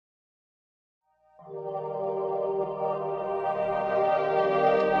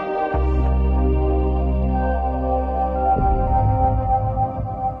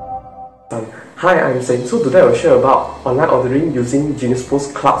Hi, I'm Seng. So today I will share about online ordering using Genius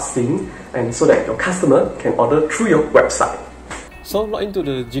POS Cloud Seng, and so that your customer can order through your website. So log into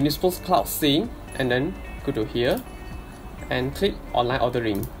the Genius POS Cloud Seng and then go to here and click online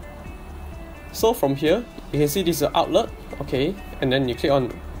ordering. So from here you can see this is the outlet, okay, and then you click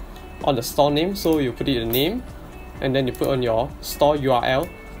on the store name, so you put it the name and then you put on your store URL.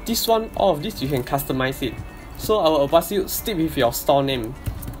 This one, all of this you can customize it. So I will advise you stick with your store name.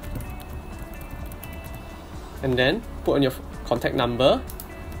 And then put on your contact number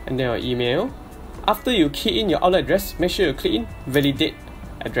and then your email. After you key in your outlet address, make sure you click in validate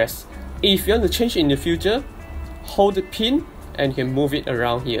address. If you want to change in the future, hold the pin and you can move it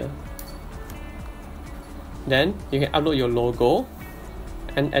around here. Then you can upload your logo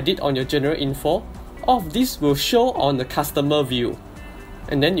and edit on your general info. All of this will show on the customer view.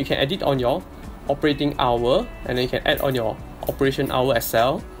 And then you can edit on your operating hour, and then you can add on your operation hour as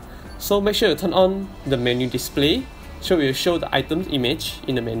well. So make sure you turn on the menu display, so it will show the item image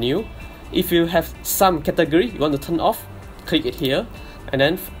in the menu. If you have some category you want to turn off, click it here. And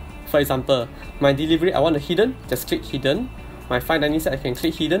then for example, my delivery I want it hidden, just click hidden. My fine dining set I can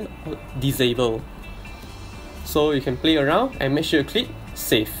click hidden or disable. So you can play around and make sure you click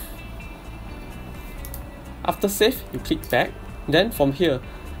save. After save, you click back. Then from here,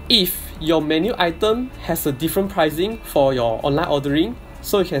 if your menu item has a different pricing for your online ordering,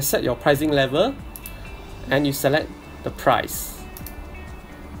 so you can set your pricing level and you select the price.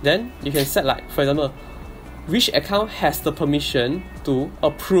 Then you can set, like for example, which account has the permission to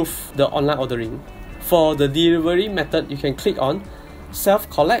approve the online ordering. For the delivery method, you can click on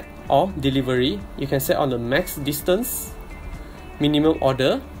self-collect or delivery. You can set on the max distance, minimum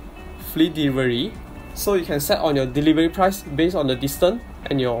order, free delivery. So you can set on your delivery price based on the distance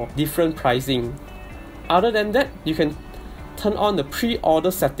and your different pricing. Other than that, you can turn on the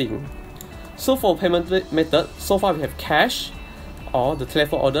pre-order setting. So for payment method, so far we have cash or the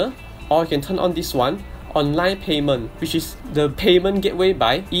telephone order, or you can turn on this one, online payment, which is the payment gateway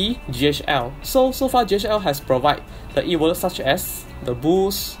by eGHL. So far GHL has provided the e-wallet such as the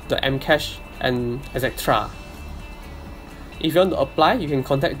Boost, the Mcash and etc. If you want to apply, you can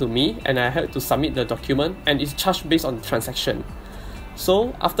contact to me and I help to submit the document, and it's charged based on the transaction.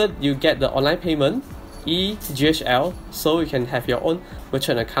 So after you get the online payment, eGHL, so you can have your own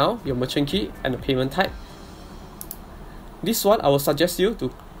merchant account, your merchant key and the payment type. This one I will suggest you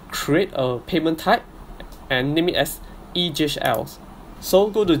to create a payment type and name it as eGHL. So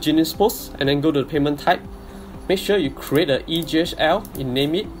go to Genius POS and then go to the payment type. Make sure you create a eGHL, you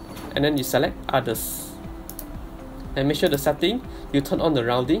name it, and then you select others. And make sure the setting, you turn on the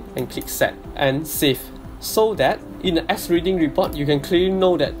rounding and click set and save. So that in the X reading report, you can clearly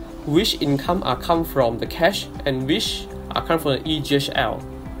know that which income are come from the cash and which are come from the eGHL.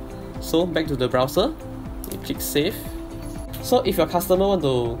 So back to the browser, you click save. So if your customer want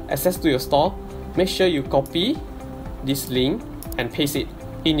to access to your store, make sure you copy this link and paste it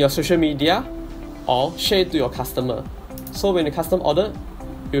in your social media or share it to your customer. So when the customer order,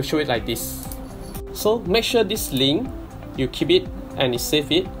 you show it like this. So make sure this link, you keep it and you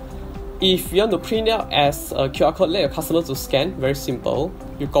save it. If you want to print it out as a QR code, let your customer to scan, very simple.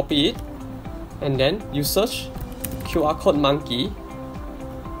 You copy it and then you search QR code monkey.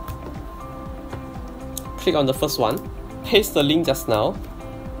 Click on the first one, paste the link just now,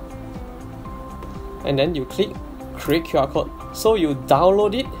 and then you click create QR code. So you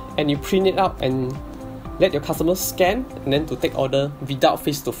download it and you print it out and let your customer scan and then to take order without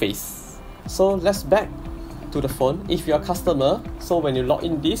face-to-face. So let's back to the phone. If you're a customer, so when you log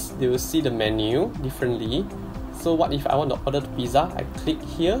in this, they will see the menu differently. So what if I want to order the pizza? I click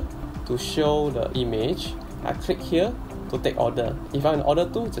here to show the image. I click here to take order. If I want to order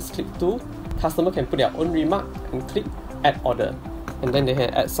 2, just click 2. Customer can put their own remark and click add order. And then they can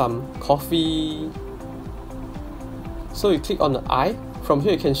add some coffee. So you click on the I. From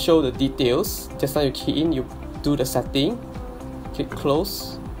here you can show the details. Just now you key in, you do the setting. Click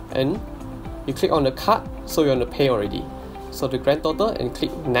close and you click on the card, so you want to pay already. So the grand total and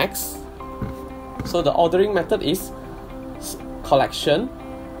click next. So the ordering method is collection,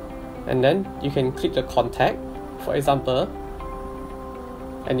 and then you can click the contact, for example,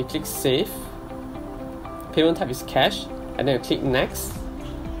 and you click save. Payment type is cash, and then you click next.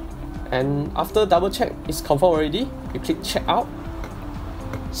 And after double check it's confirmed already, you click check out.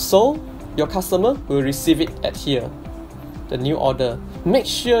 So your customer will receive it at here, the new order. Make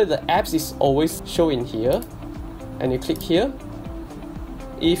sure the apps is always showing here, and you click here.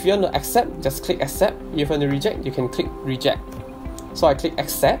 If you want to accept, just click accept. If you want to reject, you can click reject. So I click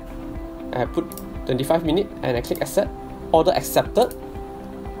accept, I put 25 minutes and I click accept. Order accepted.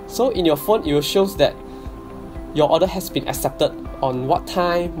 So in your phone, it will show that your order has been accepted on what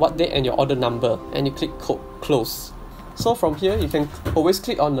time, what date, and your order number, and you click close. So from here, you can always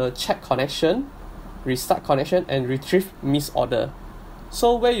click on the check connection, restart connection, and retrieve missed order.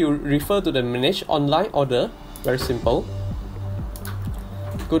 So where you refer to the manage online order, very simple.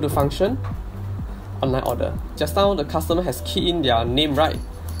 Go to function, online order. Just now the customer has keyed in their name, right?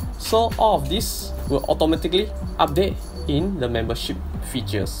 So all of this will automatically update in the membership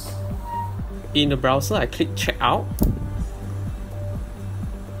features. In the browser, I click checkout.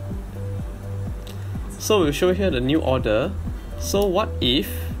 So we'll show here the new order. So what if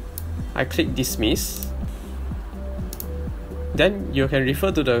I click dismiss? Then you can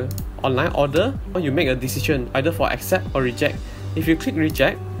refer to the online order, or you make a decision either for accept or reject. If you click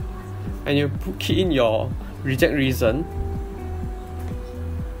reject and you key in your reject reason,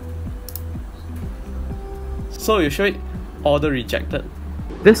 so you show it order rejected.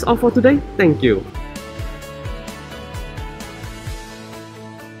 That's all for today. Thank you.